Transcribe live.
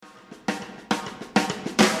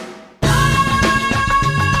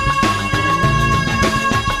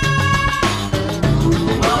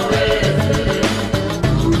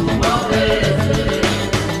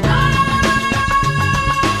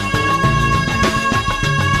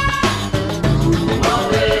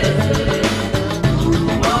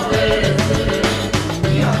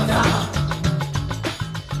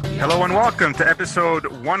Hello and welcome to episode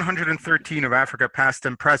 113 of Africa Past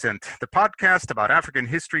and Present, the podcast about African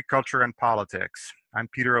history, culture, and politics. I'm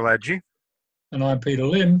Peter Aledji. And I'm Peter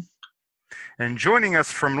Lim. And joining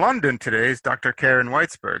us from London today is Dr. Karen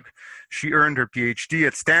Weitzberg. She earned her PhD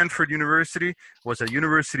at Stanford University, was a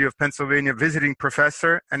University of Pennsylvania visiting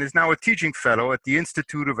professor, and is now a teaching fellow at the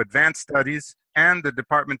Institute of Advanced Studies and the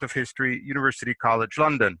Department of History, University College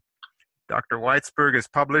London. Dr. Weitzberg is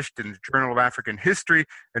published in the Journal of African History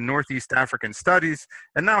and Northeast African Studies,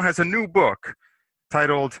 and now has a new book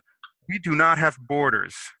titled We Do Not Have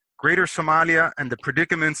Borders, Greater Somalia and the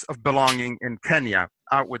Predicaments of Belonging in Kenya,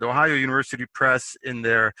 out with Ohio University Press in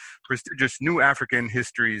their prestigious New African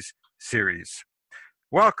Histories series.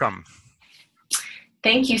 Welcome.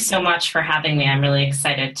 Thank you so much for having me. I'm really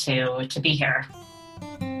excited to be here.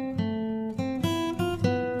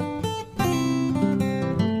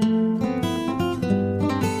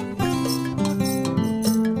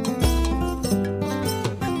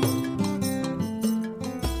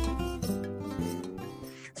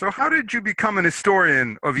 So how did you become an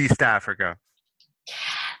historian of East Africa?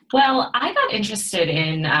 Well, I got interested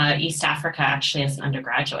in East Africa actually as an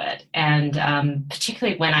undergraduate. And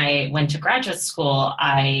particularly when I went to graduate school,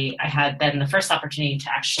 I had then the first opportunity to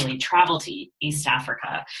actually travel to East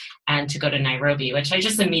Africa and to go to Nairobi, which I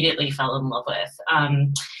just immediately fell in love with.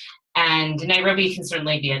 And Nairobi can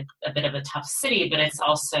certainly be a bit of a tough city, but it's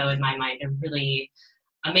also, in my mind, a really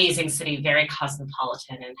amazing city, very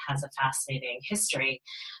cosmopolitan, and has a fascinating history.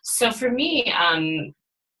 So for me,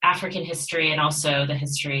 African history and also the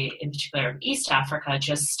history in particular of East Africa,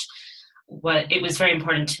 it was very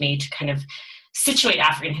important to me to kind of situate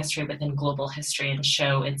African history within global history and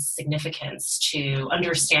show its significance to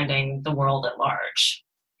understanding the world at large.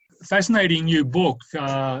 Fascinating new book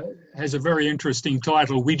has a very interesting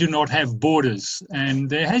title, We Do Not Have Borders. And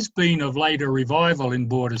there has been of late a revival in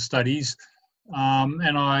border studies.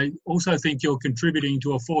 And I also think you're contributing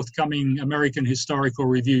to a forthcoming American Historical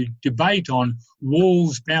Review debate on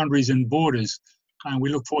walls, boundaries, and borders. And we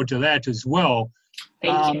look forward to that as well.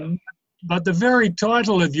 Thank you. But the very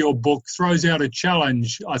title of your book throws out a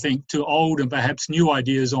challenge, I think, to old and perhaps new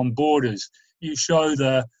ideas on borders. You show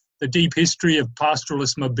the deep history of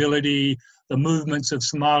pastoralist mobility, the movements of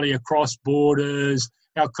Somalia across borders,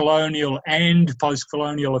 how colonial and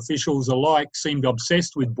post-colonial officials alike seemed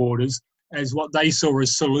obsessed with borders as what they saw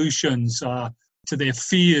as solutions to their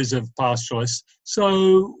fears of pastoralists.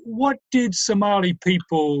 So what did Somali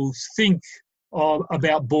people think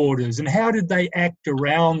about borders, and how did they act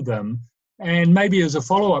around them? And maybe as a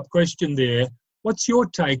follow-up question there, what's your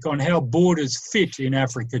take on how borders fit in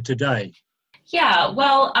Africa today? Yeah,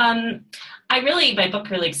 well, my book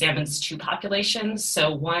really examines two populations.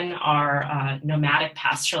 So one are nomadic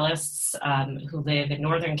pastoralists who live in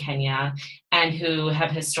northern Kenya and who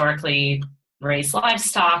have historically raised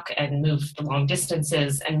livestock and moved long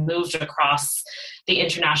distances and moved across the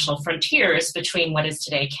international frontiers between what is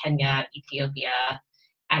today Kenya, Ethiopia,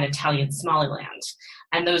 and Italian Somaliland.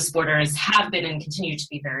 And those borders have been and continue to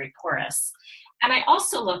be very porous. And I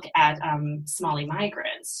also look at Somali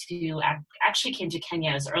migrants who actually came to Kenya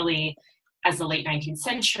as early as the late 19th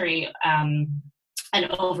century and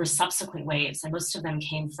over subsequent waves. And most of them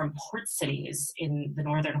came from port cities in the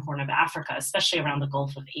northern Horn of Africa, especially around the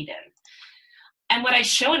Gulf of Aden. And what I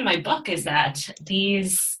show in my book is that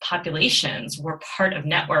these populations were part of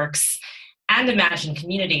networks and imagined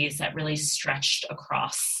communities that really stretched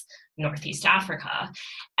across Northeast Africa.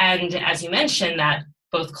 And as you mentioned, that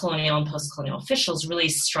both colonial and post-colonial officials really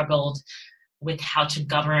struggled with how to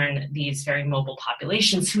govern these very mobile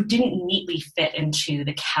populations who didn't neatly fit into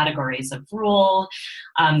the categories of rule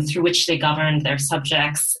through which they governed their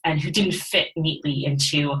subjects, and who didn't fit neatly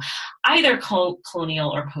into either colonial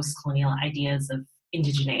or post-colonial ideas of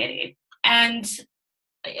indigeneity. And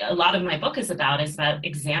a lot of my book is about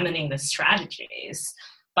examining the strategies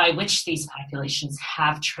by which these populations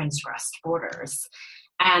have transgressed borders,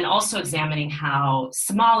 and also examining how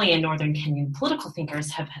Somali and northern Kenyan political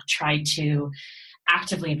thinkers have tried to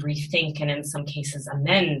actively rethink and in some cases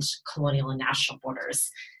amend colonial and national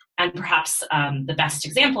borders. And perhaps the best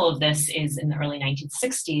example of this is in the early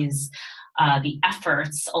 1960s, the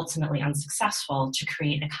efforts, ultimately unsuccessful, to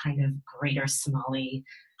create a kind of greater Somali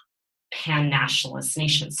pan-nationalist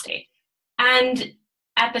nation state. And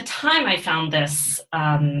at the time, I found this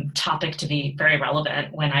topic to be very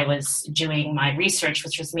relevant when I was doing my research,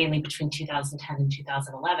 which was mainly between 2010 and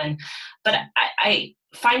 2011. But I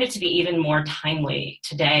find it to be even more timely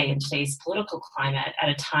today in today's political climate, at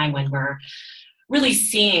a time when we're really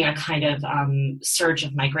seeing a kind of surge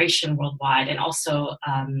of migration worldwide, and also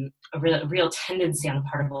a real tendency on the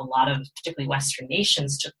part of a lot of particularly Western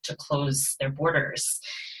nations to close their borders.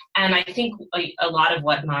 And I think a lot of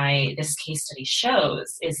what this case study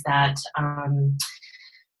shows is that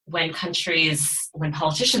when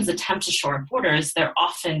politicians attempt to shore up borders, they're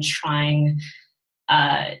often trying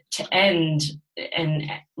to end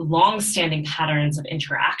long-standing patterns of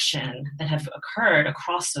interaction that have occurred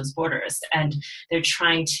across those borders. And they're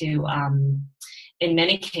trying to, in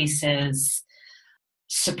many cases,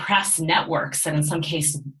 suppress networks that in some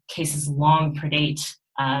cases long predate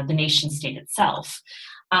the nation state itself.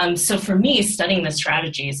 So for me, studying the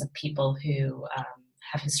strategies of people who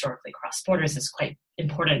have historically crossed borders is quite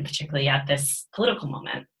important, particularly at this political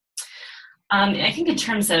moment. I think in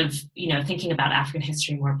terms of, thinking about African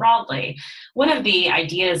history more broadly, one of the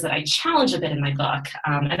ideas that I challenge a bit in my book,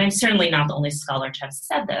 and I'm certainly not the only scholar to have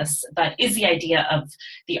said this, but is the idea of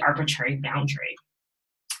the arbitrary boundary.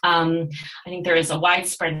 I think there is a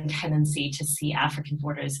widespread tendency to see African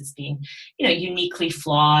borders as being, uniquely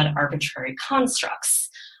flawed, arbitrary constructs,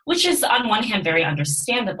 which is on one hand very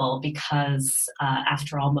understandable because,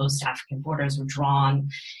 after all, most African borders were drawn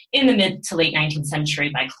in the mid to late 19th century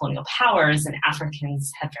by colonial powers, and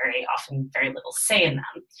Africans had very often very little say in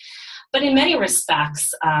them. But in many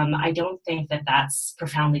respects, I don't think that that's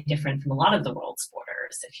profoundly different from a lot of the world's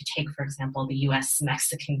borders. If you take, for example, the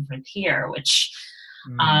US-Mexican frontier, which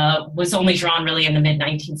was only drawn really in the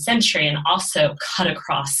mid-19th century and also cut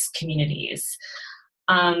across communities.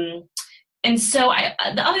 And so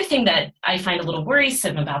the other thing that I find a little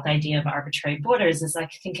worrisome about the idea of arbitrary borders is I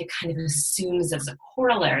think it kind of assumes as a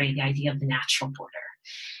corollary the idea of the natural border.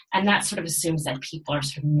 And that sort of assumes that people are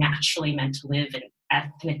sort of naturally meant to live in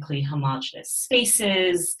ethnically homogenous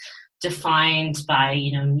spaces, defined by,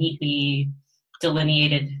 neatly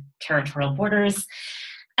delineated territorial borders.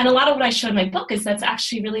 And a lot of what I show in my book is that's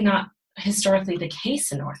actually really not historically the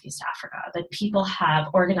case in Northeast Africa, that people have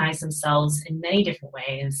organized themselves in many different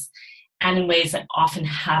ways, and in ways that often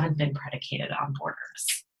haven't been predicated on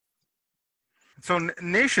borders. So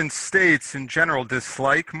nation states in general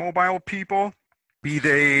dislike mobile people, be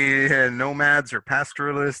they nomads or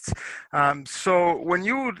pastoralists. So when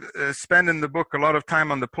you spend in the book a lot of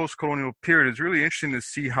time on the post-colonial period, it's really interesting to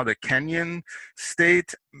see how the Kenyan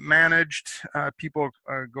state managed people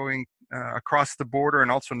going across the border,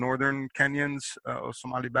 and also northern Kenyans of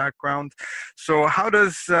Somali background. So how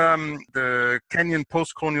does the Kenyan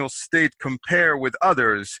post-colonial state compare with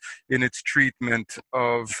others in its treatment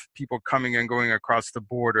of people coming and going across the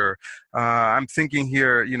border? I'm thinking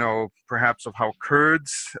here, perhaps of how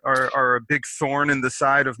Kurds are a big thorn in the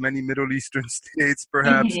side of many Middle Eastern states,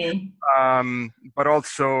 perhaps, but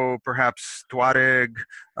also perhaps Tuareg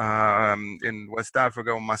in West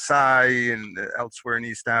Africa, or Maasai and elsewhere in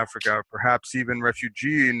East Africa, perhaps even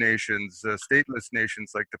refugee nations, stateless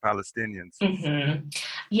nations like the Palestinians. Mm-hmm.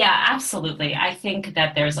 Yeah, absolutely. I think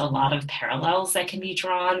that there's a lot of parallels that can be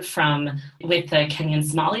drawn with the Kenyan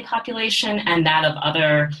Somali population and that of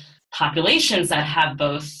other populations that have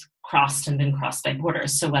both crossed and been crossed by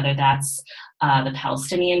borders. So whether that's the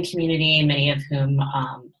Palestinian community, many of whom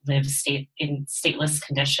live in stateless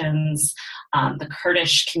conditions, the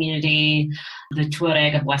Kurdish community, the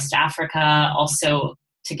Tuareg of West Africa, also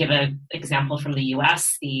to give an example from the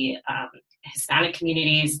US, the Hispanic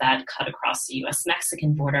communities that cut across the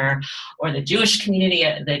US-Mexican border, or the Jewish community,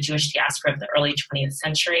 the Jewish diaspora of the early 20th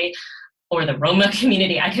century, or the Roma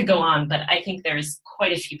community. I could go on, but I think there's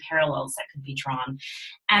quite a few parallels that could be drawn.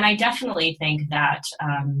 And I definitely think that,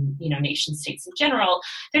 nation states in general,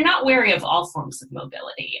 they're not wary of all forms of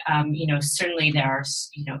mobility. Certainly there are,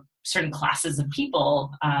 certain classes of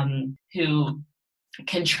people who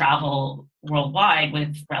can travel worldwide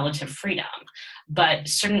with relative freedom, but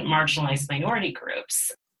certain marginalized minority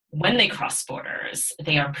groups, when they cross borders,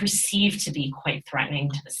 they are perceived to be quite threatening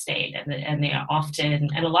to the state. And they are often,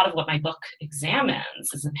 and a lot of what my book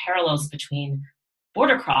examines is the parallels between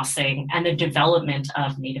border crossing and the development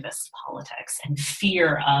of nativist politics and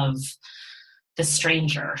fear of the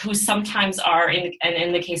stranger, who sometimes are, and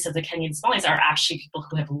in the case of the Kenyan Somalis, are actually people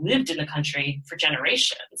who have lived in the country for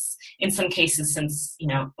generations, in some cases since,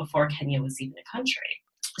 before Kenya was even a country.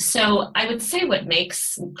 So I would say what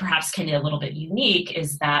makes perhaps Kenya a little bit unique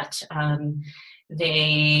is that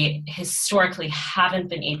they historically haven't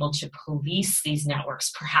been able to police these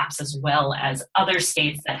networks perhaps as well as other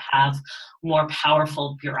states that have more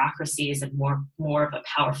powerful bureaucracies and more of a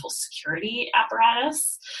powerful security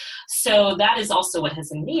apparatus. So that is also what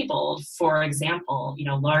has enabled, for example,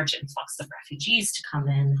 large influx of refugees to come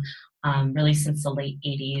in really since the late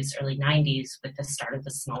 80s, early 90s with the start of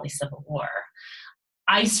the Somali Civil War.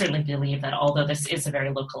 I certainly believe that although this is a very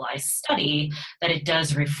localized study, that it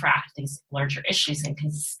does refract these larger issues and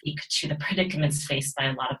can speak to the predicaments faced by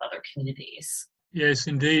a lot of other communities. Yes,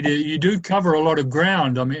 indeed. You do cover a lot of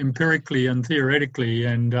ground, I mean, empirically and theoretically,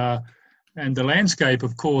 and the landscape,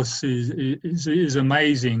 of course, is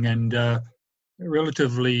amazing and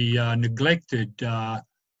relatively neglected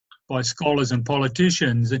by scholars and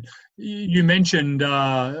politicians. You mentioned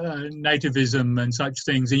nativism and such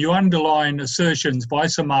things, and you underline assertions by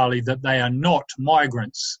Somali that they are not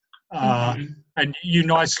migrants. And you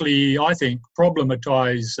nicely, I think,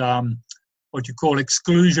 problematize what you call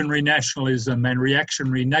exclusionary nationalism and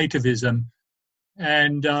reactionary nativism.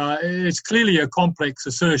 And it's clearly a complex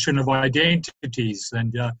assertion of identities.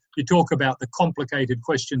 And you talk about the complicated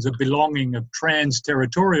questions of belonging of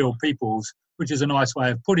trans-territorial peoples, which is a nice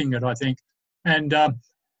way of putting it, I think. And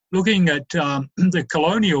looking at the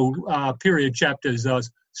colonial period chapters, I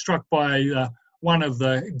was struck by one of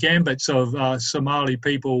the gambits of Somali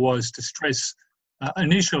people was to stress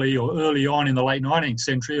initially or early on in the late 19th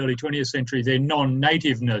century, early 20th century, their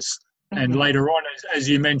non-nativeness. And later on, as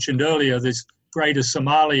you mentioned earlier, this Greater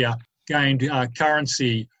Somalia gained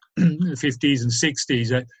currency in the 50s and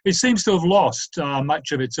 60s. It seems to have lost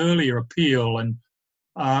much of its earlier appeal, and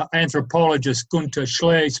anthropologist Gunter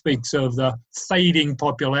Schley speaks of the fading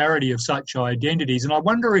popularity of such identities. And I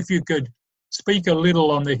wonder if you could speak a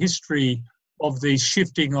little on the history of these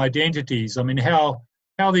shifting identities. I mean, how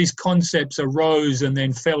these concepts arose and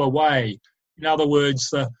then fell away. In other words,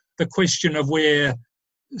 the question of where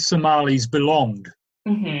Somalis belonged.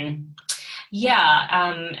 Mm-hmm. Yeah,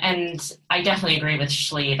 and I definitely agree with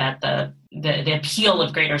Schley that the appeal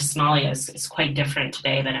of Greater Somalia is quite different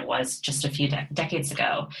today than it was just a few decades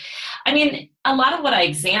ago. I mean, a lot of what I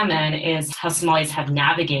examine is how Somalis have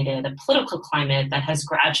navigated a political climate that has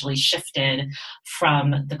gradually shifted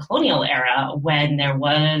from the colonial era, when there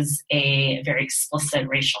was a very explicit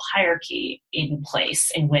racial hierarchy in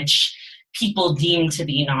place in which people deemed to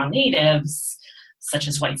be non-natives, such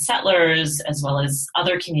as white settlers, as well as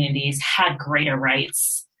other communities, had greater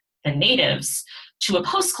rights than natives, to a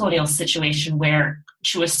post-colonial situation where,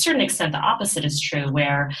 to a certain extent, the opposite is true,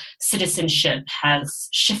 where citizenship has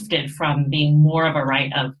shifted from being more of a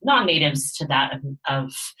right of non-natives to that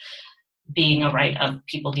of being a right of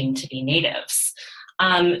people deemed to be natives.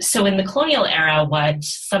 So in the colonial era, what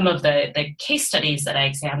some of the case studies that I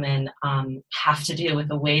examine have to do with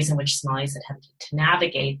the ways in which Somalis attempted to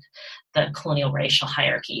navigate the colonial racial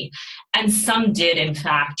hierarchy. And some did, in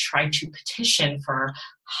fact, try to petition for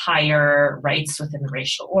higher rights within the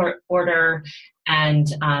racial order, and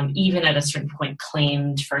even at a certain point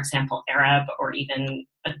claimed, for example, Arab or even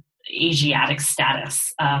Asiatic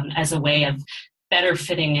status as a way of better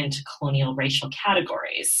fitting into colonial racial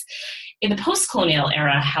categories. In the post-colonial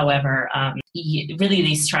era, however, really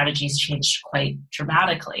these strategies changed quite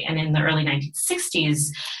dramatically. And in the early 1960s,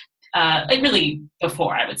 really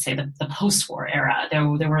before, I would say, the post-war era, there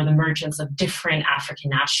were the emergence of different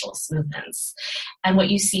African nationalist movements. And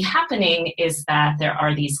what you see happening is that there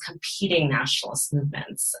are these competing nationalist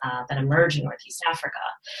movements that emerge in Northeast Africa.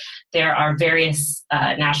 There are various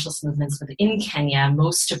nationalist movements within Kenya,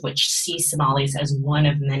 most of which see Somalis as one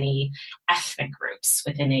of many ethnic groups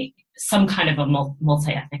within some kind of a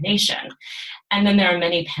multi-ethnic nation. And then there are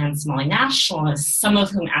many pan-Somali nationalists, some of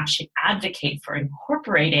whom actually advocate for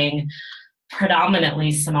incorporating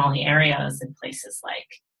predominantly Somali areas in places like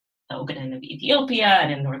the Ogaden of Ethiopia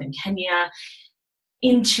and in northern Kenya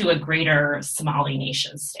into a greater Somali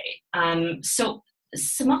nation state. So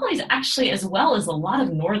Somalis actually, as well as a lot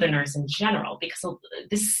of Northerners in general, because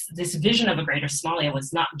this vision of a greater Somalia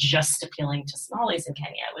was not just appealing to Somalis in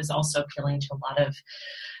Kenya, it was also appealing to a lot of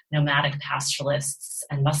nomadic pastoralists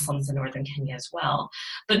and Muslims in northern Kenya as well.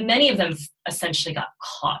 But many of them essentially got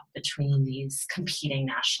caught between these competing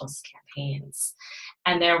nationalist campaigns.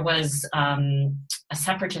 And there was a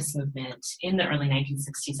separatist movement in the early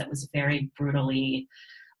 1960s that was very brutally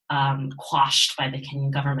quashed by the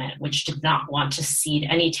Kenyan government, which did not want to cede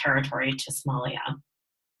any territory to Somalia.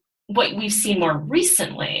 What we've seen more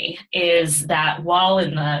recently is that while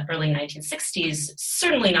in the early 1960s,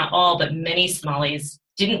 certainly not all, but many Somalis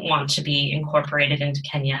didn't want to be incorporated into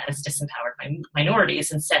Kenya as disempowered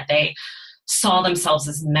minorities. Instead, they saw themselves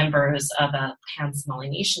as members of a pan-Somali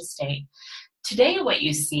nation state. Today, what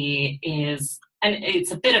you see is, and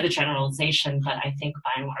it's a bit of a generalization, but I think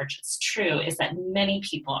by and large it's true, is that many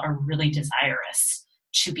people are really desirous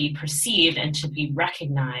to be perceived and to be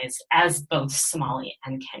recognized as both Somali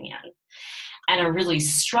and Kenyan, and are really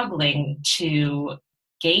struggling to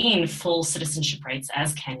gain full citizenship rights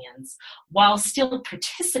as Kenyans while still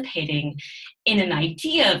participating in an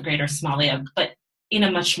idea of Greater Somalia, but in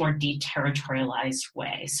a much more deterritorialized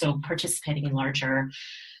way. So participating in larger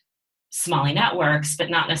Somali networks, but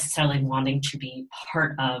not necessarily wanting to be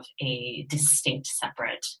part of a distinct,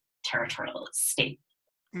 separate territorial state.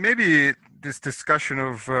 Maybe this discussion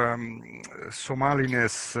of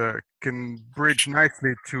Somaliness can bridge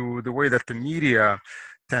nicely to the way that the media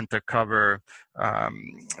tend to cover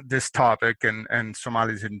this topic and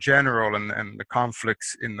Somalis in general and the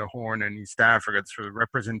conflicts in the Horn and East Africa, sort of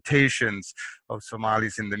representations of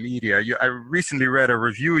Somalis in the media. I recently read a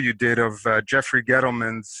review you did of Jeffrey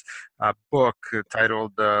Gettleman's book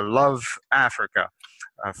titled Love Africa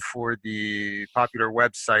for the popular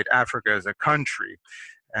website Africa as a Country.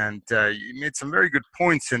 And you made some very good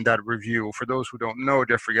points in that review. For those who don't know,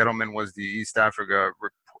 Jeffrey Gettleman was the East Africa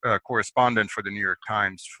correspondent for the New York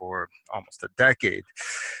Times for almost a decade.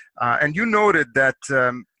 And you noted that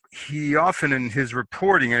he often in his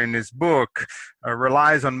reporting and in his book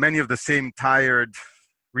relies on many of the same tired,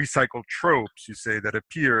 recycled tropes, you say, that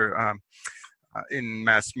appear in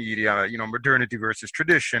mass media, modernity versus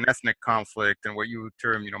tradition, ethnic conflict, and what you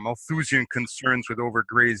term, Malthusian concerns with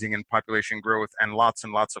overgrazing and population growth, and lots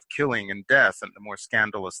of killing and death, and the more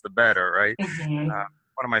scandalous, the better, right? Mm-hmm.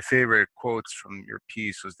 One of my favorite quotes from your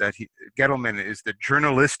piece was that Gettleman is the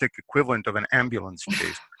journalistic equivalent of an ambulance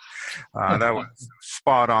chaser. That was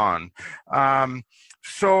spot on.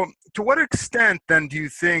 So to what extent then do you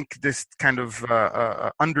think this kind of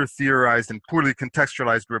under-theorized and poorly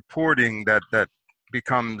contextualized reporting that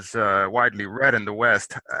becomes widely read in the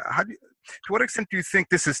West, to what extent do you think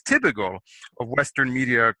this is typical of Western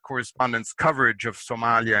media correspondents' coverage of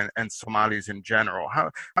Somalia and Somalis in general?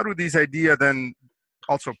 How do these ideas then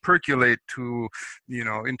also percolate to,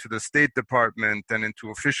 into the State Department and into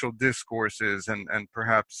official discourses and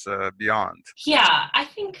perhaps beyond? Yeah, I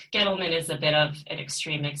think Gettleman is a bit of an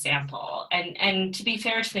extreme example. And to be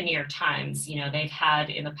fair to the New York Times, they've had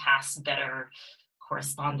in the past better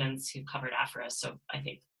correspondents who covered Africa. So I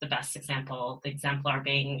think the exemplar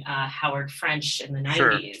being Howard French in the 90s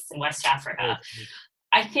Sure. in West Africa.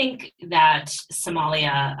 I think that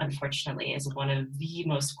Somalia, unfortunately, is one of the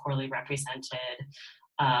most poorly represented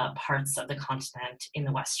parts of the continent in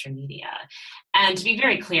the Western media. And to be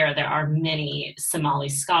very clear, there are many Somali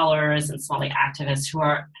scholars and Somali activists who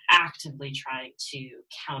are actively trying to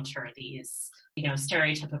counter these,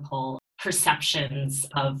 stereotypical perceptions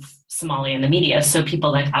of Somalia in the media. So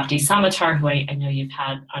people like Abdi Samatar, who I know you've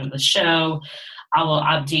had on the show, Awal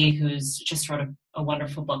Abdi, who's just wrote a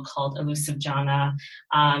wonderful book called Elusive Jana.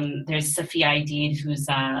 There's Safiya Aidid, who's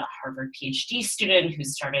a Harvard PhD student who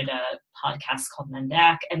started a podcast called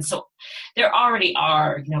Mendak. And so there already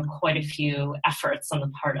are, quite a few efforts on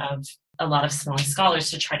the part of a lot of Somali scholars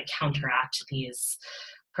to try to counteract these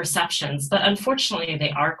perceptions. But unfortunately,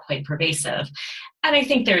 they are quite pervasive. And I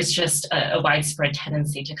think there's just a widespread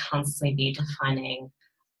tendency to constantly be defining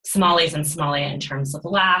Somalis and Somalia in terms of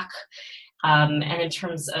lack, and in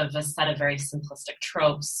terms of a set of very simplistic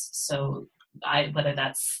tropes. So whether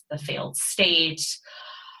that's the failed state,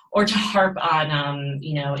 or to harp on,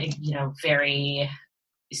 very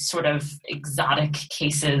sort of exotic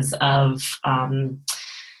cases of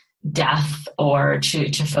death, or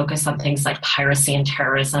to focus on things like piracy and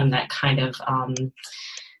terrorism that kind of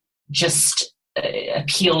just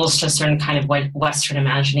appeals to a certain kind of Western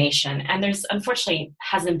imagination. And there's unfortunately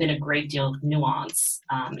hasn't been a great deal of nuance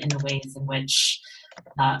in the ways in which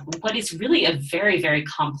what is really a very, very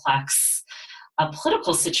complex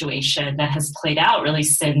political situation that has played out really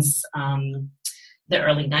since the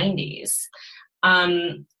early 90s.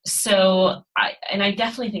 So I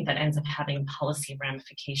definitely think that ends up having policy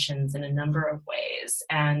ramifications in a number of ways.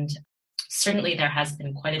 And certainly there has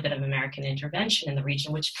been quite a bit of American intervention in the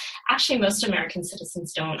region, which actually most American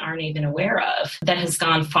citizens aren't even aware of, that has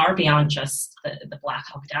gone far beyond just the Black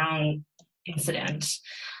Hawk Down incident,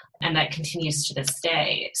 and that continues to this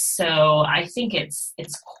day. So I think it's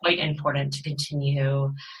quite important to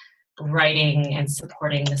continue writing and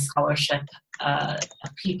supporting the scholarship of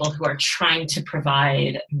people who are trying to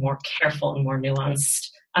provide more careful and more nuanced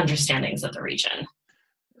understandings of the region.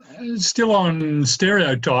 Still on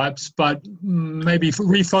stereotypes, but maybe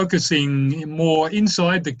refocusing more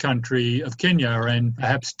inside the country of Kenya and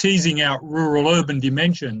perhaps teasing out rural-urban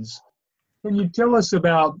dimensions. Can you tell us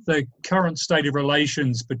about the current state of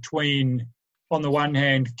relations between, on the one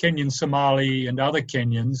hand, Kenyan Somali and other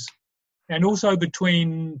Kenyans, and also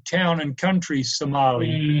between town and country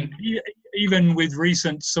Somali, even with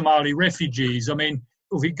recent Somali refugees? I mean,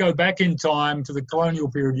 if we go back in time to the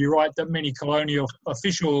colonial period, you're right that many colonial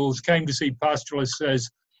officials came to see pastoralists as,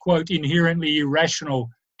 quote, inherently irrational,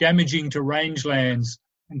 damaging to rangelands,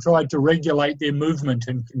 and tried to regulate their movement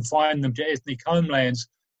and confine them to ethnic homelands,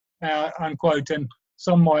 unquote. And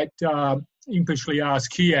some might impishly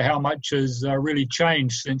ask here how much has really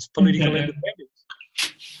changed since political independence.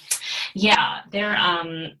 Yeah,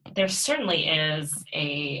 there certainly is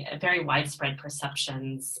a very widespread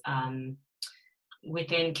perceptions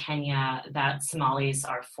within Kenya that Somalis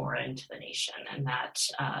are foreign to the nation, and that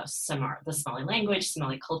the Somali language,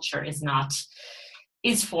 Somali culture is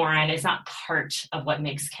foreign, is not part of what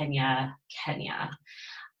makes Kenya Kenya.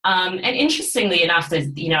 And interestingly enough,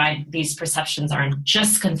 these perceptions aren't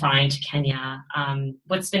just confined to Kenya.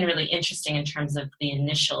 What's been really interesting in terms of the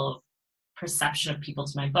initial perception of people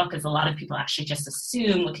to my book is a lot of people actually just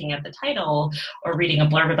assume, looking at the title or reading a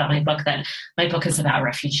blurb about my book, that my book is about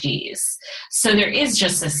refugees. So there is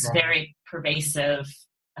just this very pervasive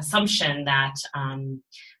assumption that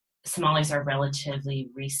Somalis are relatively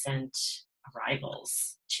recent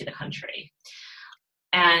arrivals to the country.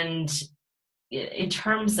 And in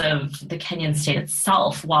terms of the Kenyan state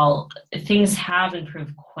itself, while things have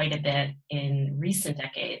improved quite a bit in recent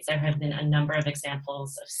decades, there have been a number of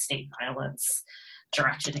examples of state violence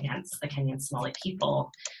directed against the Kenyan Somali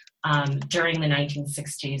people during the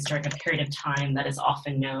 1960s, during a period of time that is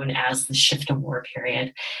often known as the shift of war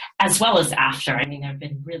period, as well as after. I mean, there have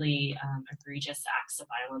been really egregious acts of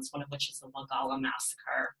violence, one of which is the Wagala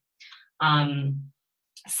massacre.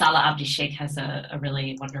 Salah Abdi Sheikh has a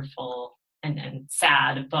really wonderful and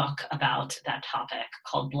sad book about that topic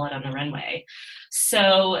called Blood on the Runway.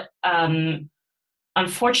 So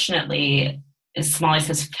unfortunately,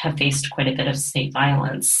 Somalis have faced quite a bit of state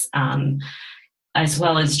violence, as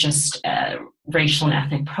well as just racial and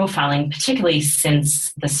ethnic profiling, particularly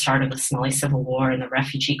since the start of the Somali Civil War and the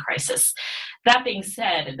refugee crisis. That being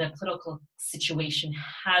said, the political situation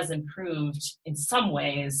has improved in some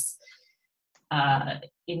ways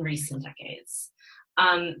in recent decades.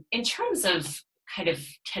 In terms of kind of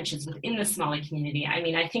tensions within the Somali community, I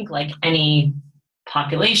mean, I think like any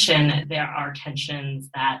population, there are tensions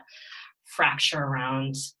that fracture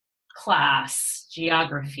around class,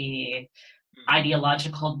 geography,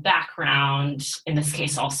 ideological background, in this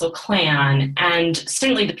case also clan. And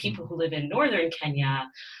certainly the people who live in northern Kenya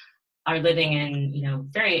are living in, a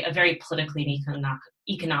very politically and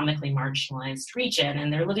economically marginalized region,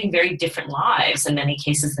 and they're living very different lives in many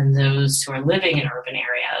cases than those who are living in urban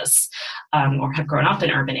areas or have grown up in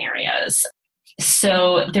urban areas.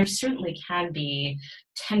 So there certainly can be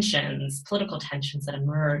tensions, political tensions that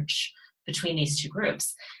emerge between these two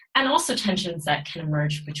groups, and also tensions that can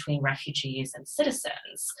emerge between refugees and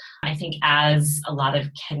citizens. I think as a lot of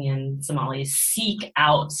Kenyan Somalis seek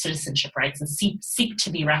out citizenship rights and seek to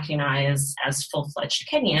be recognized as full-fledged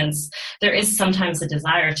Kenyans, there is sometimes a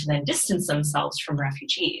desire to then distance themselves from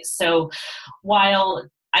refugees. So while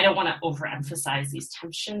I don't want to overemphasize these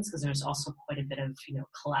tensions, because there's also quite a bit of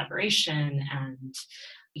collaboration and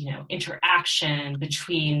interaction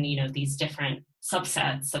between these different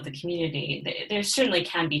subsets of the community, there certainly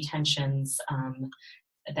can be tensions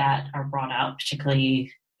that are brought out,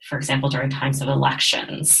 particularly, for example, during times of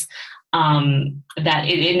elections, that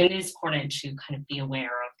it is important to kind of be aware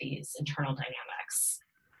of these internal dynamics.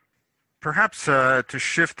 Perhaps to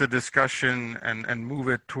shift the discussion and move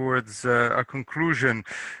it towards a conclusion,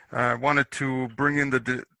 I wanted to bring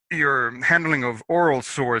in your handling of oral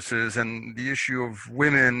sources and the issue of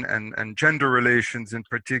women and gender relations in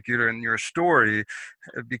particular in your story,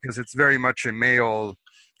 because it's very much a male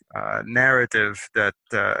narrative that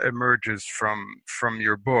emerges from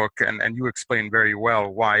your book, and you explain very well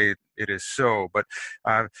why it is so. But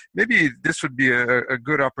maybe this would be a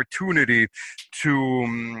good opportunity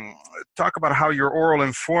to talk about how your oral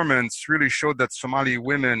informants really showed that Somali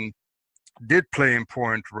women did play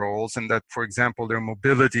important roles, and that, for example, their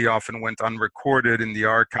mobility often went unrecorded in the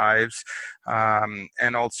archives,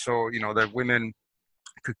 and also, that women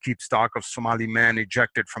could keep stock of Somali men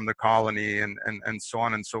ejected from the colony and so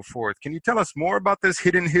on and so forth. Can you tell us more about this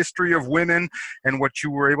hidden history of women and what you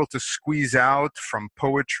were able to squeeze out from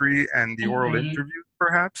poetry and the oral interviews,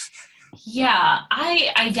 perhaps? Yeah,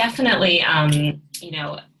 I definitely,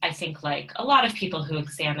 I think like a lot of people who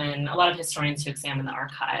examine, a lot of historians who examine the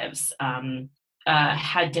archives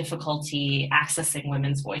had difficulty accessing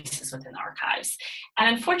women's voices within the archives.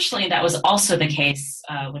 And unfortunately, that was also the case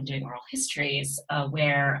when doing oral histories,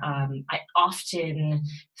 where I often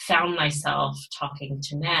found myself talking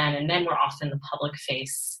to men, and men were often the public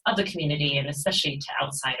face of the community, and especially to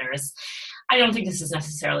outsiders. I don't think this is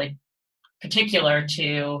necessarily particular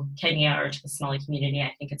to Kenya or to the Somali community.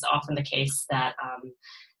 I think it's often the case that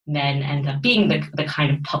men end up being the kind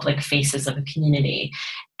of public faces of a community.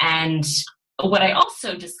 And what I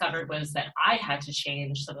also discovered was that I had to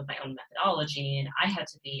change some of my own methodology, and I had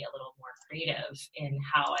to be a little more creative in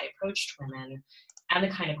how I approached women and the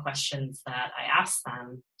kind of questions that I asked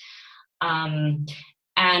them.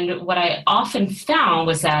 And what I often found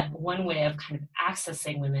was that one way of kind of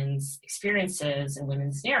accessing women's experiences and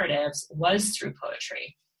women's narratives was through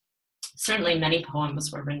poetry. Certainly many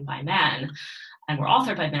poems were written by men and were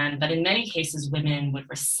authored by men, but in many cases women would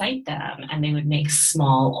recite them and they would make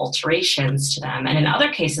small alterations to them. And in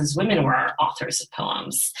other cases, women were authors of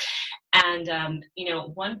poems. And,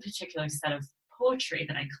 one particular set of poetry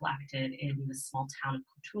that I collected in the small town of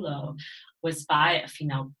Cotulo was by a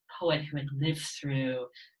female poet who had lived through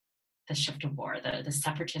the shift of war, the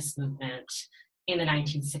separatist movement in the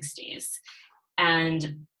 1960s.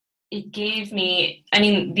 And it gave me,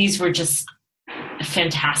 these were just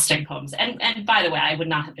fantastic poems. And by the way, I would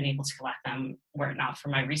not have been able to collect them were it not for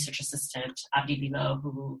my research assistant, Abdi Bilo,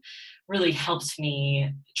 who really helped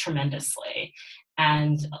me tremendously.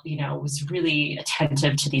 And, was really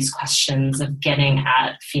attentive to these questions of getting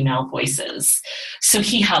at female voices. So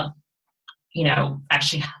he helped,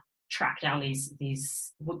 actually track down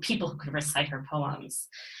these people who could recite her poems.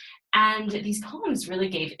 And these poems really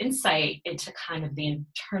gave insight into kind of the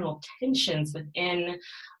internal tensions within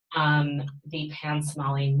the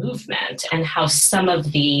Pan-Somali movement and how some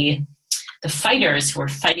of the fighters who were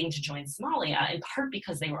fighting to join Somalia, in part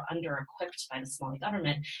because they were under-equipped by the Somali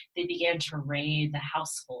government, they began to raid the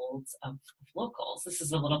households of locals. This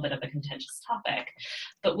is a little bit of a contentious topic,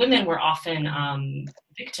 but women were often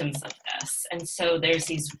victims of this. And so there's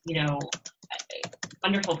these,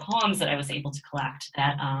 wonderful poems that I was able to collect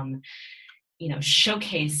that,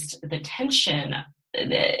 showcased the tension,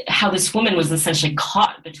 how this woman was essentially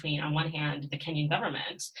caught between, on one hand, the Kenyan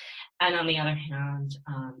government, and on the other hand,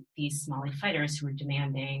 these Somali fighters who were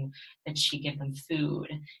demanding that she give them food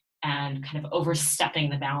and kind of overstepping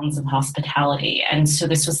the bounds of hospitality. And so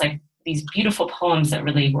this was like these beautiful poems that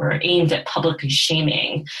really were aimed at publicly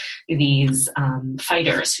shaming these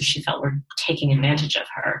fighters who she felt were taking advantage of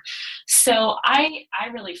her. So I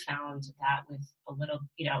really found that with a little,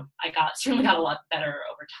 I certainly got a lot better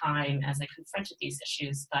over time as I confronted these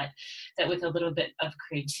issues, but that with a little bit of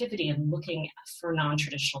creativity and looking for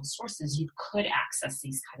non-traditional sources, you could access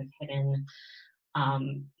these kind of hidden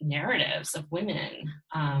narratives of women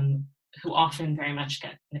who often very much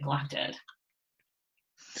get neglected.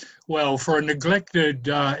 Well, for a neglected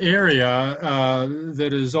area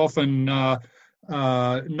that is often not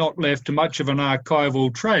left much of an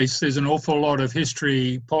archival trace, there's an awful lot of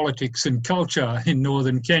history, politics and culture in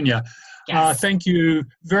northern Kenya. Yes. Thank you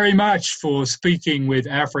very much for speaking with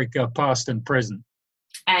Africa Past and Present.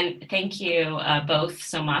 And thank you both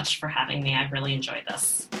so much for having me. I've really enjoyed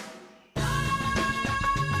this.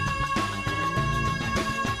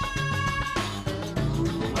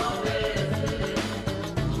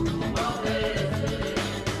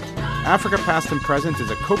 Africa Past and Present is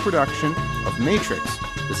a co-production of Matrix,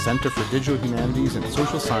 the Center for Digital Humanities and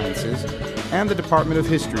Social Sciences, and the Department of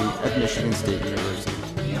History at Michigan State University.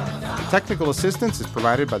 Technical assistance is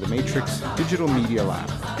provided by the Matrix Digital Media Lab.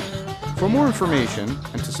 For more information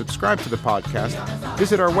and to subscribe to the podcast,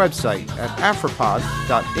 visit our website at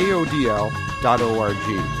afripod.aodl.org.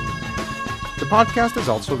 The podcast is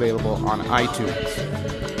also available on iTunes.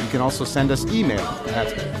 You can also send us email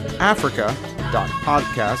at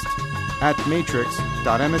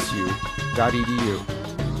africa.podcast@matrix.msu.edu.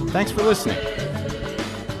 Thanks for listening.